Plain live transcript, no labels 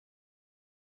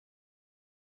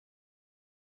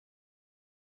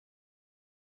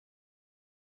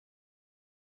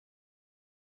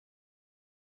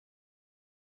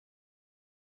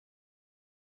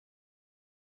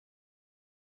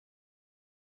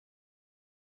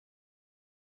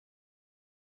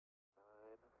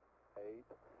8,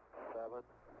 7,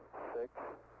 6,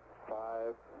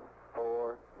 5,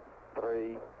 4,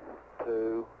 3,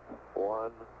 2,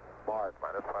 1, mark.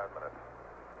 Minus 5 minutes.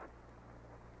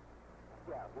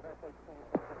 Yeah, we're going to take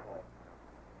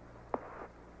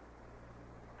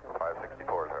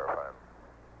 564 is verifying.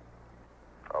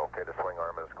 Okay, the swing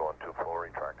arm is going too full,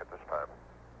 retract at this time.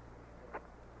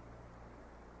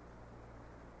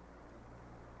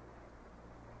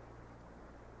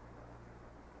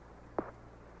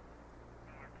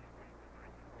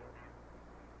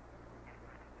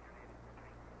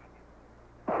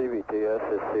 CVTS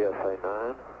is CSA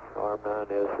 9, arm 9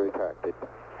 is retracted.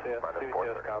 Minus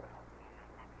 430. Copy.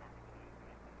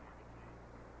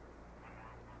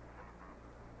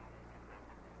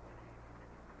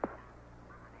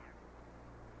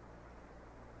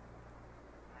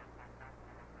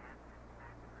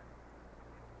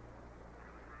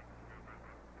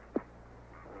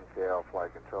 Okay, all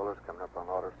flight controllers coming up on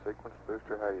auto sequence.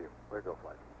 Booster, how are you? Where go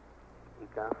flight?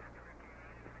 Econ,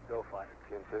 Go flight.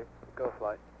 GNC, Go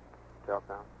flight.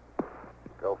 Telcom,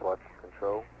 go flight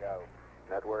control, Go.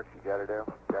 network, you got it all?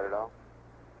 Got it all?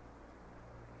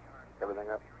 Everything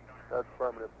up? That's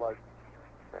affirmative flight.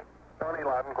 Okay. Tony,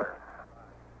 loud and clear.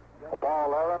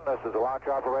 Apollo 11, this is the launch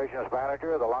operations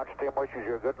manager. The launch team wishes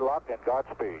you good luck and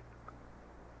Godspeed.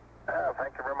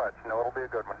 Thank you very much. No, it'll be a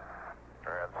good one.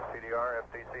 And CDR,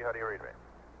 FTC, how do you read me?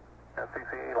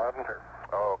 FTC, loud and clear.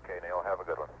 Okay, Neil, have a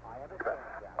good one.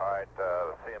 All right,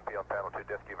 CMP on panel 2,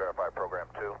 Disky, verify program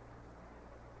 2.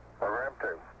 Program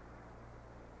 2.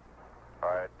 All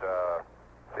right,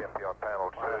 CMP on panel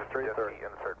 2, Disky,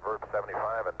 insert verb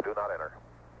 75 and do not enter.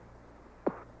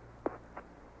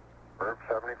 Verb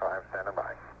 75, standing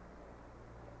by.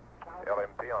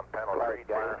 LMP on panel 3,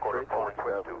 recorder forward,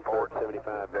 switch to forward.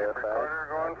 75 verified. Recorder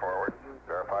going forward.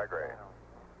 Verify gray.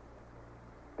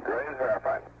 Gray is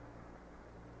verified.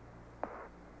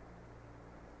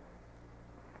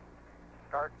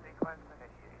 Start sequence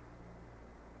initiated.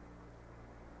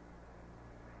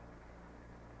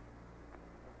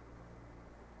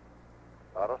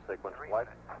 Auto sequence flight.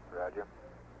 Roger.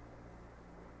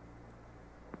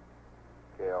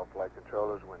 Okay, all flight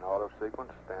controllers when auto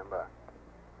sequence, stand by.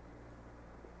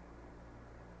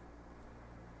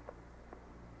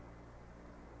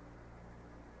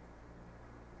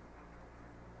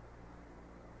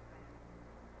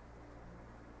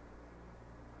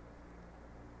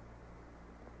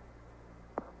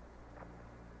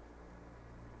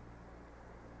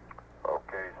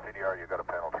 Okay, CDR, you got a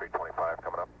panel 325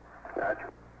 coming up. Gotcha.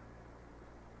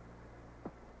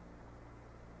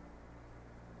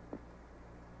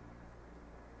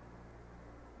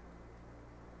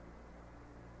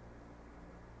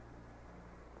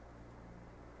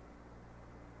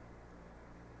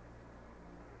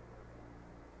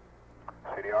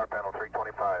 CDR, panel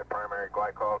 325, primary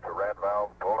glycol to rad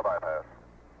valve, pull to bypass.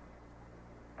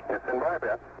 It's in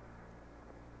bypass.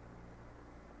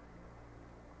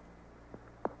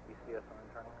 ECS on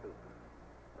internal coupe.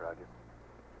 Roger.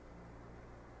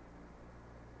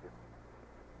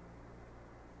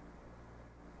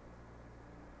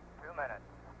 2 minutes.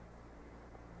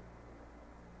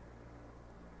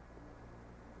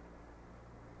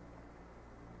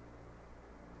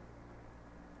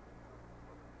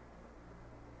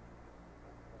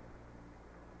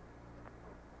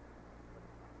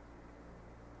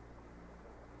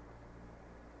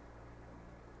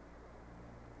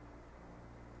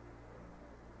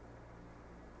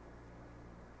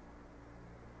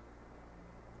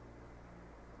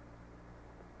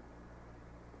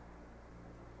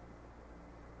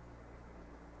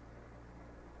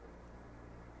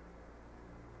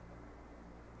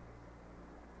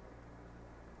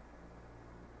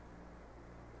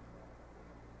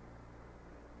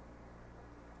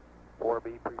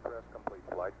 B pre-press complete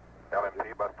flight.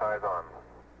 LMP, bus ties on.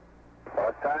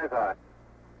 Bus ties on.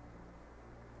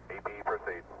 AB,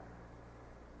 proceed.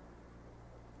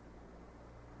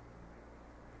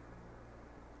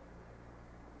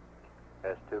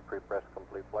 S2 pre-press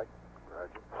complete flight.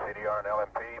 Roger. CDR and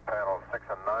LMP, panel 6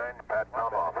 and 9,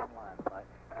 PATCOM off.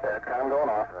 PATCOM going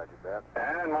off. Roger, Bat.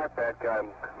 And my PATCOM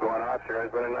going off. Sure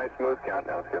has been a nice smooth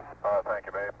countdown, Skip. Thank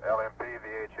you, babe. LMP,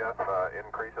 VHF,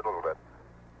 increase it a little bit.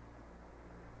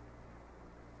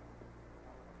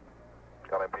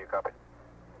 LMP, copy.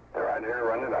 Right here,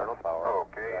 running it out. Power.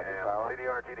 Okay, Roger, and power.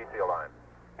 CDR, GDC line.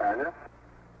 Roger.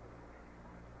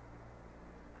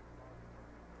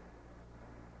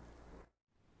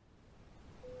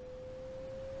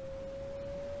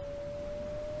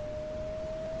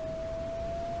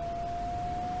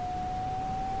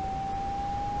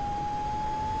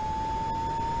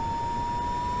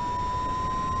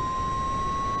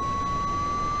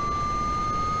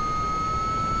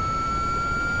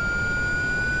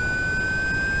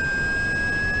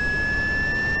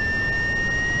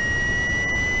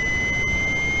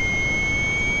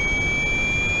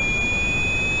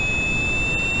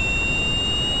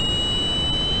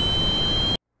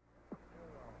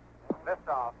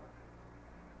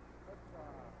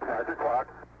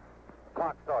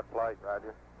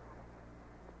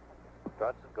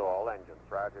 Struts go all engines.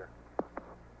 Roger.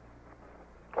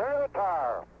 Clear the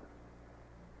tower.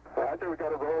 Roger, we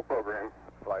got a roll program.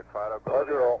 Flight Fido, go Roger,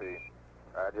 to the roll. IP.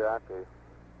 Roger, IP.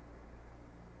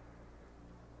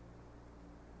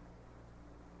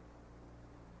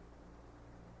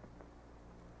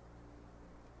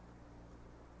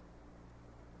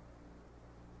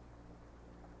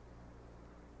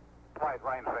 Flight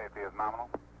lane safety is nominal.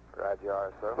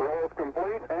 Roger, RSO. Roll is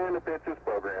complete and the pitch is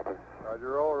programmed. Roger,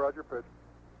 roll. Roger, pitch.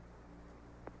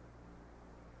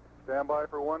 Stand by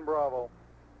for 1 Bravo.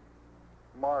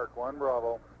 Mark, 1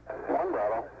 Bravo. 1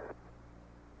 Bravo.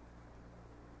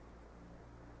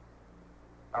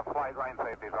 Flight lane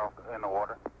safety is off in the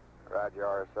water.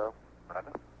 Roger, RSO.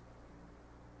 Roger.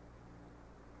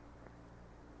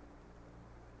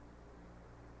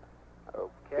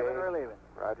 Okay. Kevin, we're leaving.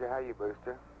 Roger, how you,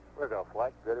 booster? We're go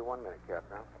flight. Good at 1 minute,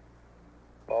 Captain.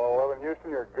 Apollo 11 Houston,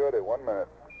 you're good at 1 minute.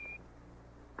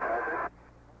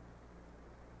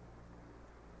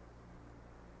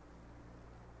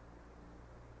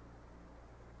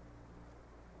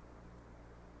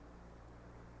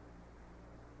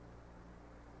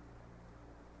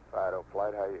 Fido,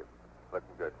 flight, how you? Looking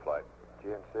good, flight.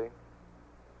 GNC?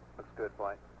 Looks good,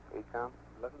 flight. Ecom?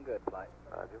 Looking good, flight.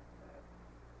 Roger.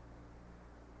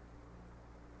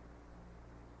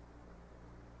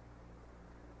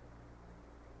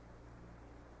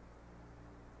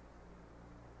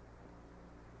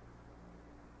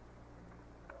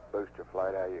 Booster,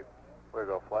 flight, how you? We're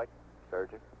go, flight.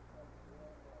 Surgeon?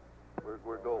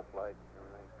 We're go, flight.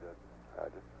 Everything's good.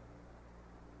 Roger.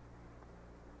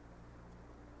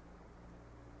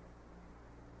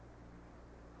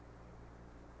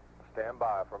 Stand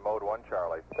by for mode 1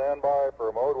 Charlie. Stand by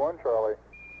for mode 1 Charlie.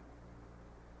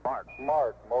 Mark.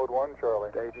 Mark, mode 1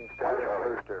 Charlie. Staging status,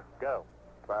 booster. Go.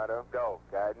 Fido? Go.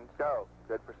 Guidance? Go.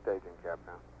 Good for staging,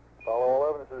 Captain.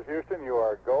 Apollo 11, this is Houston. You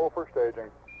are go for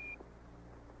staging.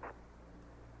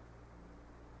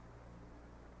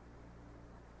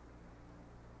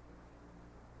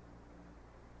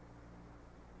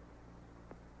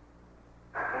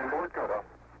 Inboard cutoff.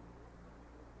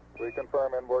 We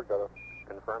confirm inboard cutoff.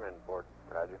 Confirm inboard.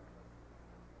 Roger.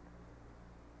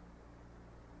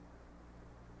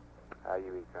 How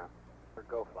you, Ecom? We're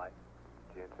go flight.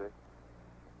 GNC?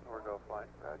 We're go, flight.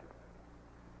 Roger.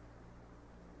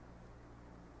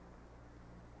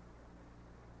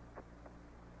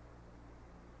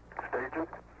 Staging.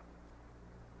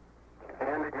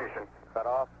 And ignition. Cut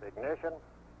off. Ignition.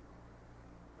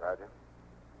 Roger.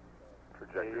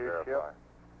 Trajectory You verify.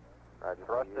 Roger.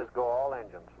 Thrusters go all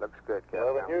engines. Looks good, Captain.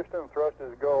 11 Houston,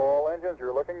 thrusters go, all engines,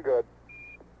 you're looking good.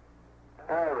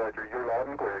 Hi, Roger, you're loud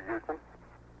and clear, Houston.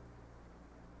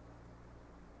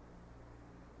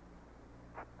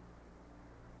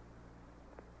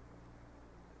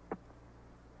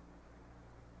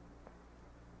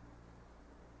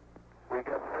 We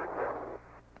got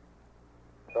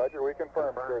Roger, we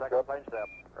confirm. Second plane step.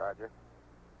 Roger.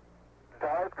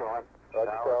 Tower's going. Roger,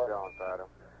 Tower's tower. Going, Fido.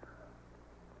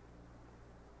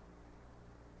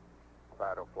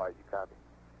 Fido, flight, you copy?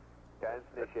 Guidance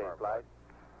initiate flight.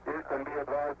 Houston, be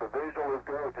advised the visual is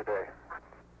go today.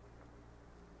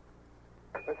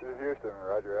 This is Houston,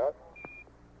 Roger out.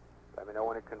 Let me know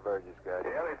when it converges, guys.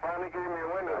 Yeah, they finally gave me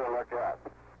a window to look at.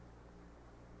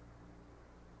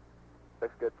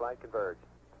 Looks good, flight converge.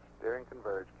 Steering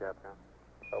converge, Captain.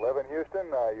 11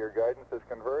 Houston, your guidance is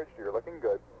converged, you're looking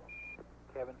good.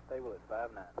 Kevin, stable at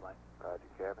 5-9 flight. Roger,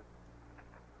 Kevin.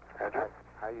 Roger.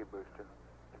 How you, booster?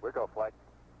 We're go flight.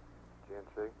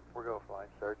 GNC? We're go flight.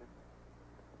 Surgeon?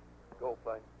 Go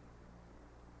flight.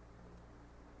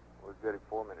 We're good at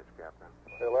 4 minutes, Captain.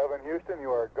 11 Houston, you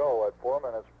are go at 4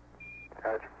 minutes.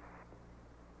 Roger.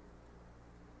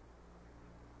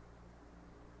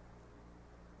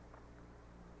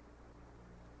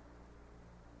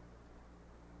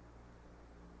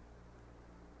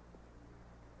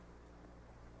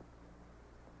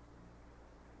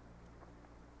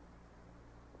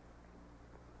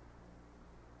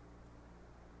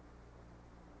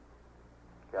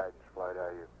 Guidance, flight, how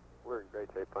you? We're in great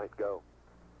shape. Flight go.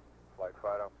 Flight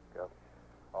Fido. Go.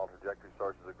 All trajectory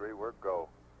sources agree, we're go.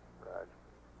 Roger.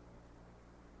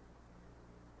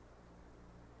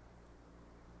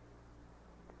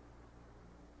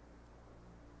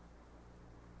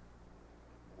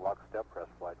 Lock step press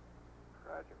flight.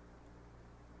 Roger.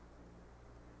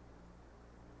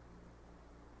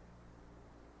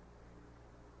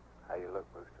 How you look,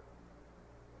 booster?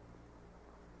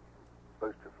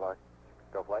 Booster flight.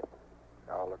 Go flight.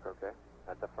 Y'all look okay?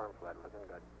 That's a firm flight. Looking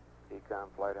good.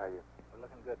 Ecom flight, how you? We're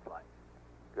looking good flight.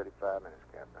 Good at 5 minutes,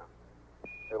 Captain.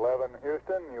 11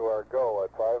 Houston, you are go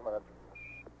at 5 minutes.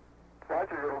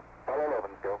 Roger, Apollo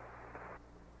 11, go.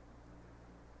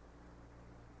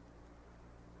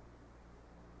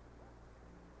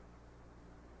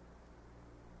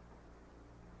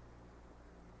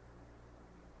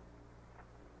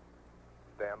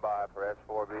 Stand by for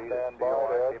S4B. Stand by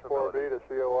to S4B to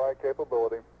COI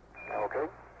capability. Okay.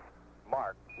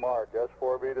 Mark. Mark,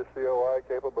 S4B to COI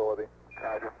capability.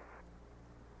 Roger.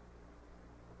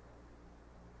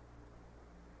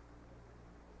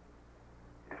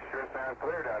 You sure sound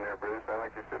clear down there, Bruce. I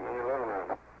think you're sitting in your living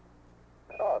room.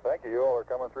 Oh, thank you. You all are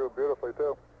coming through beautifully,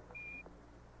 too.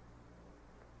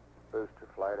 Booster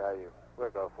flight, how are you? We're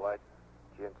go flight.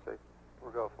 GNC.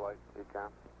 We're go flight. Econ.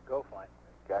 Go flight.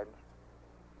 Guidance.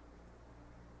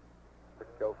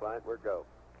 Go flight, we're go.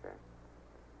 Okay.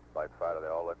 Flight fighter, they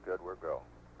all look good. We're go.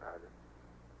 Roger.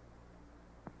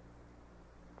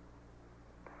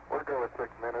 We're go at 6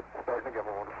 minutes. Starting to give a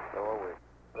order. So are we.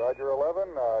 Roger 11,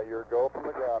 your go from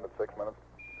the ground at 6 minutes.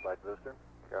 Flight booster.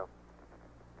 Go.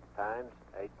 Times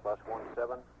 8 plus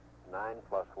 17, 9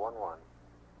 plus 11.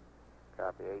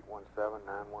 Copy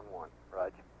 817911.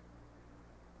 Roger.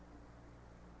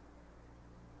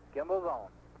 Gimbal's on.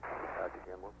 Roger,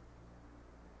 Gimbal.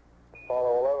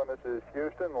 Apollo 11, this is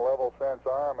Houston, level sense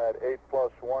arm at 8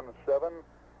 plus 17,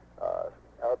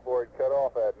 outboard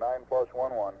cutoff at 9 plus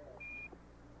 11.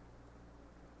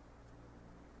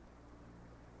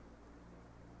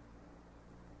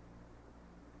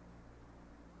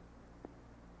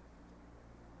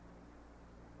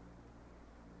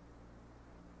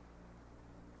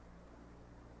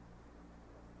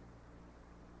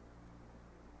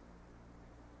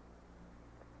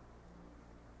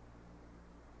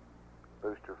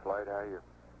 Booster flight, how are you?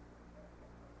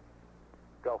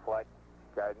 Go flight.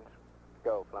 Guidance.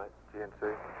 Go flight.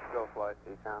 GNC. Go flight.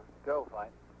 Econ. Go flight.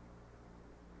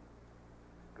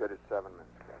 Good at 7 minutes,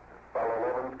 Captain.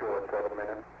 Apollo 11, go at 7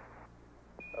 minutes.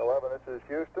 11, this is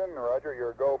Houston. Roger,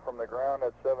 your go from the ground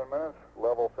at 7 minutes.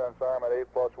 Level sense arm at 8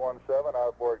 plus 17,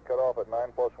 outboard cutoff at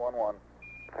 9 plus 11.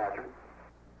 Roger.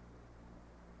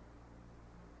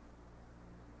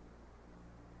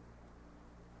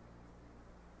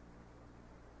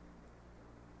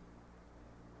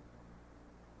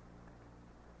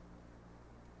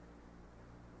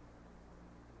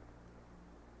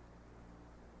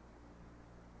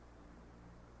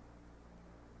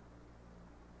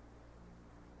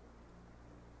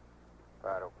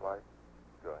 Vital flight.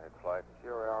 Go ahead, flight. Is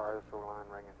your RSO line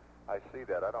ringing? I see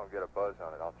that. I don't get a buzz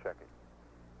on it. I'll check it.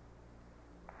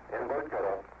 Inboard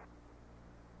cutoff.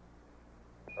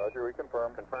 Roger, we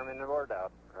confirm. Confirming the board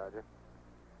out. Roger.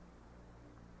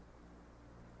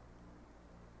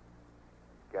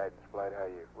 Guidance flight, how are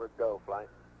you? We're go flight.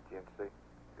 GNC.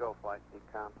 Go flight.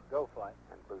 Econ. Go flight.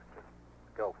 And booster.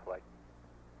 Go flight.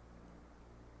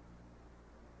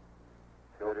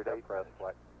 Good at 8 press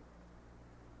flight.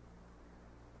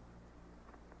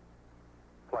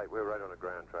 Flight, we're right on the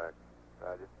ground track.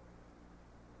 Roger.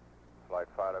 Flight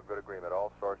fighter, good agreement.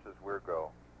 All sources, we're go.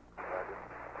 Roger.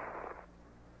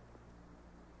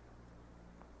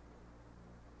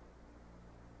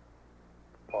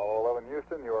 Apollo 11,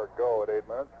 Houston, you are go at 8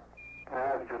 minutes.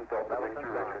 Just opening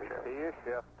through Richard. PU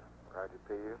shift. Roger,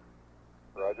 PU.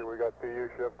 Roger, we got PU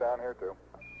shift down here, too.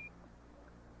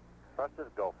 Thrust is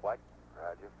go flight.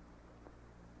 Roger.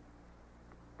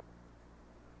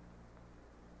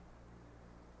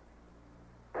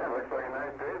 Yeah, looks like a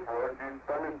nice day for us. These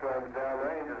thunderstorms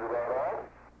downrange is about all.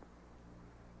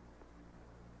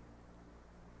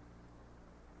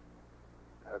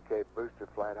 Okay, booster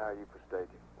flight, how are you for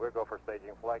staging? We're go for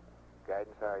staging flight.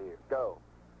 Guidance, how are you? Go.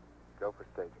 Go for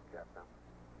staging, Captain.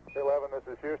 11, this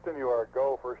is Houston, you are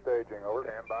go for staging, over.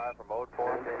 Stand by for mode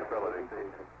 4 capability.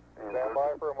 Stand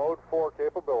by for mode 4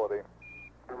 capability.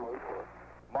 Mode 4.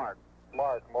 Mark.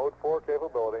 Mark, mode 4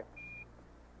 capability.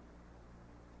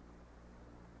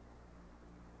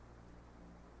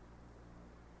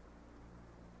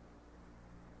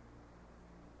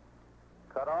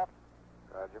 Cut off.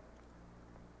 Roger.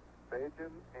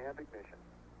 Staging and ignition.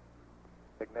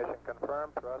 Ignition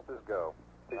confirmed, thrust is go.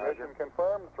 Ignition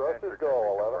confirmed, thrust is Entry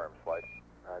go, 11. confirmed, flight.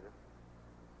 Roger.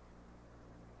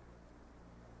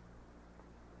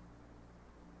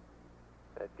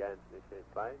 Set guidance initiate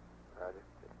flight. Roger.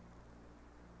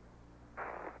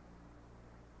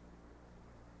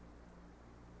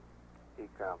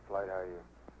 Econ flight, how are you?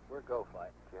 We're go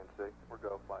flight. GNC, we're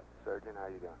go flight. Surgeon, how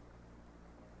you doing?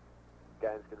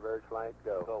 Guidance converge flight.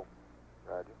 Go. Go.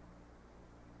 Roger.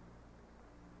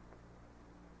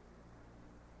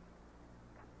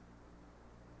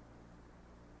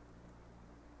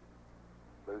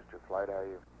 Booster flight, how are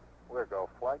you? We're go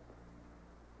flight.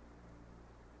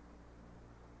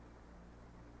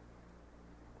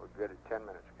 We're good at 10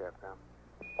 minutes, Capcom.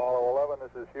 Apollo 11,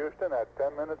 this is Houston. At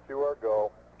 10 minutes, you are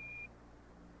go.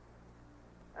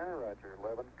 Roger,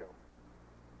 11, go.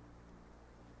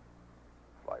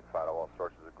 Flight Fido, all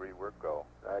sources agree, we're go.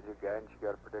 Roger, guidance, you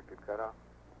got a predicted cutoff?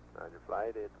 Roger,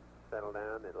 flight. It's settled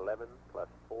down at 11 plus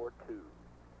 42. You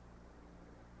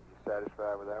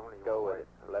satisfied with that one? Or you Go wanna with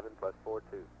it. 11 plus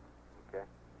 42. Okay.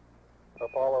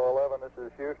 Apollo 11, this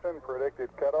is Houston. Predicted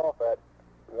cutoff at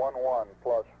 11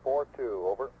 plus 42.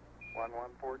 Over.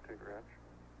 1142, Reg.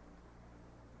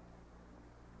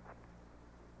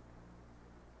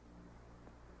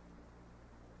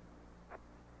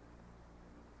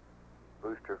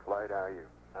 Booster flight, how are you?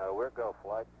 We're go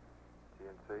flight.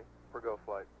 GNC? We're go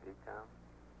flight. Ecom?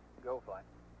 Go flight.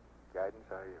 Guidance,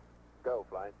 how are you? Go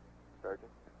flight.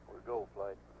 Sergeant? We're go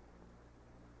flight.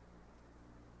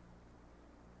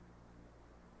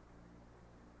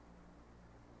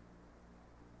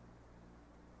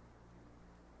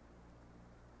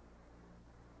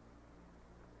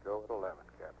 Go at 11,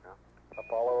 Capcom.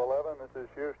 Apollo 11, this is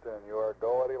Houston. You are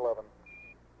go at 11.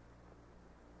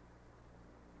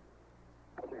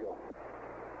 Go.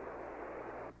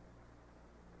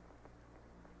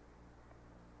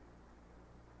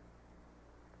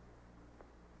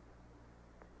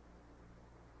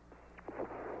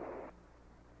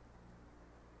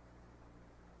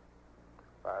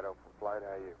 Fido for flight,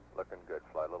 how are you? Looking good.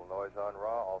 Flight, little noise on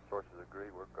raw. All sources agree,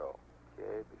 we're go.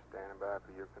 Okay, be standing by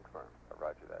for your confirm.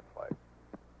 Roger that, flight.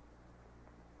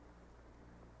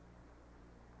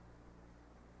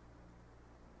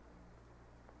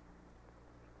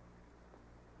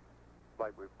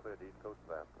 Flight, we've cleared the East Coast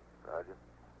of Africa. Roger.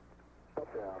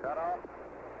 Cut off.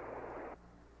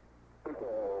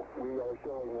 So we are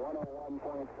showing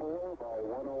 101.4 by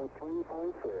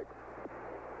 103.6.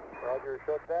 Roger,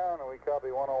 shut down, and we copy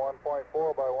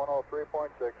 101.4 by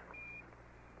 103.6.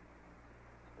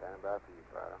 Standing by for you,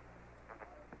 Fido.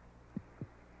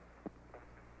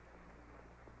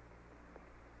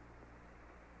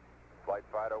 Flight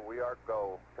Fido, we are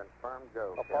go. Confirmed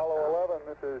go. Apollo 11,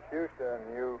 this is Houston.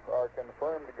 You are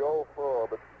confirmed to go for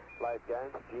orbit. Flight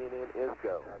guidance, GNN is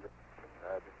go.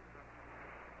 Roger.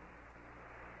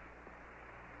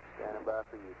 Standing by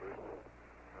for you, Bruce.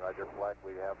 Roger, flight,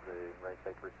 we have the range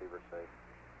safe receiver safe.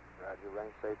 Roger,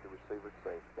 range safe, the receiver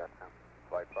safe. Capcom.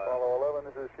 Flight Fido. Apollo 11,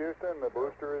 this is Houston. The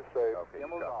booster is safe. Okay,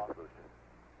 Gimbals copy off. the booster.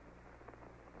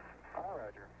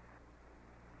 Roger.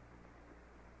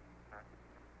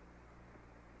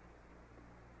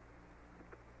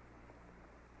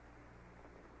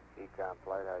 Ecom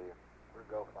flight, how are you? We're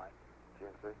go flight.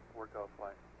 GNC? We're go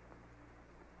flight.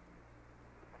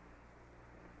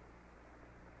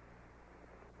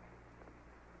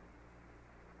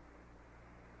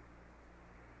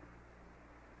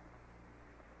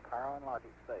 Power and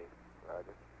logic safe.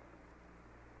 Roger.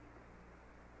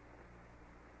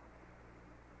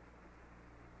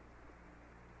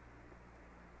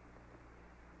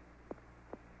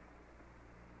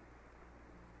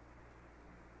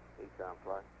 Ecom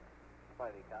flight.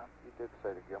 Flight Ecom. You did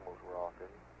say the gimbals were off,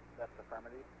 didn't you? That's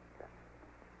affirmative. Okay.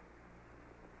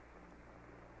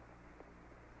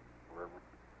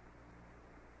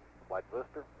 Flight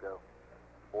booster, go.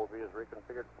 4B is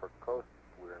reconfigured for coast.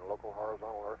 We're in local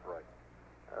horizontal Earth right.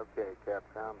 Okay,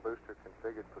 Capcom, booster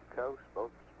configured for coast.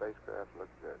 Both spacecraft look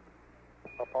good.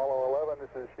 Apollo 11,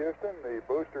 this is Houston. The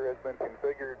booster has been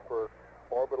configured for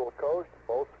orbital coast.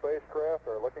 Both spacecraft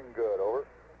are looking good. Over.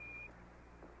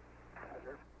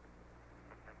 Roger.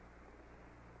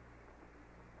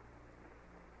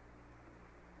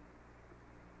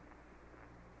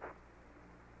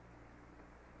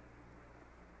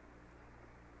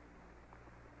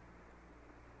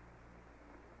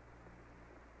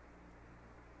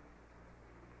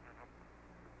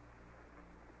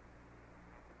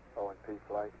 O&P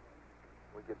flight.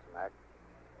 We get some act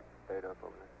data up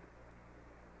over there.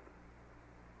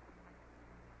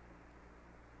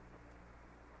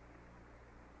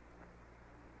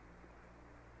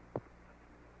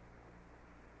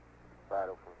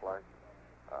 Fido for flight.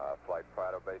 Flight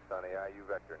Fido based on the IU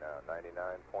vector now,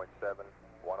 99.7,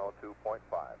 102.5.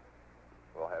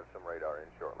 We'll have some radar in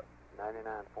shortly.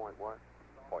 99.1?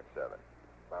 .7.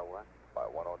 By what? By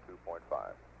 102.5.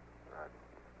 Right.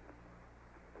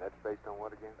 And that's based on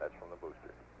what again? That's from the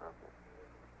booster. Okay.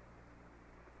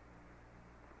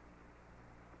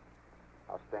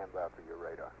 I'll stand by for your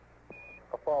radar.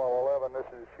 Apollo 11, this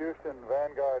is Houston.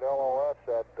 Vanguard LOS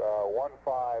at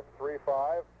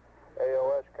 1535.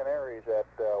 AOS Canaries at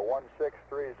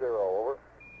 1630. Over.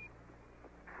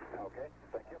 Okay,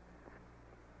 thank you.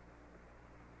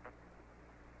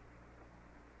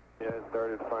 Yeah, it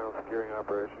started final securing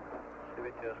operation.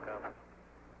 CBTS conference.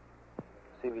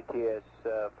 CVTS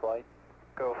flight.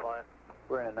 Go fine.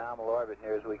 We're in a nominal orbit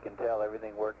near as we can tell.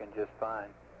 Everything working just fine.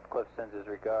 Cliff sends his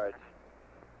regards.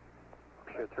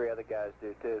 I'm sure 3 other guys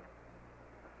do too.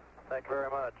 Thank you very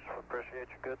much. Appreciate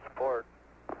your good support.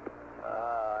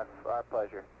 Our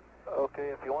pleasure. Okay,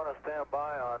 if you want to stand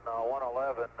by on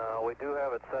 111, we do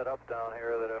have it set up down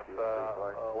here that if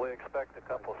we expect a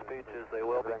couple speeches, they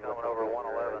will be coming over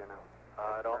 111.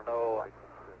 I don't know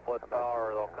what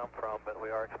power they'll come from, but we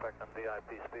are expecting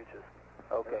VIP speeches.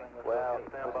 Okay, well,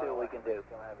 we'll see what we can do.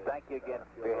 Thank you again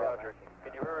for your help. Roger.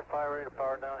 Can you verify rate of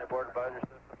power down the board advisory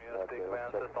system, USB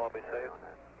command system will be safe?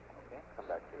 Okay. Come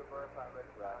back to you.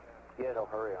 Yes, They'll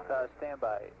hurry on it. stand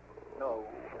by. No,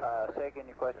 say again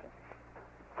your question.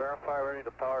 Verify ready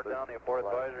to power down the abort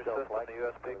advisory system. The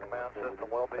USB command system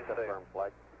will be safe.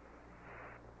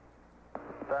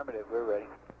 Affirmative, we're ready.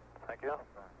 Thank you.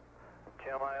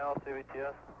 GMIL,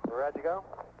 CVTS. We're ready to go?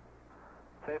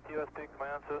 Safety USB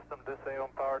command system, disable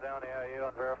and power down the IU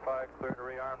and verify clear to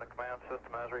rearm the command system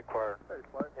as required. Hey,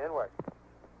 Flynn. Inward.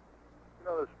 You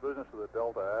know this business of the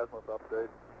Delta Azimuth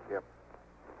update? Yep.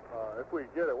 If we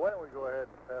get it, why don't we go ahead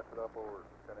and pass it up over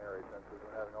Canary since we've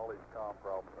been having all these comm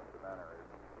problems in Canary?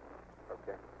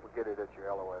 Okay. We'll get it at your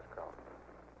LOS call.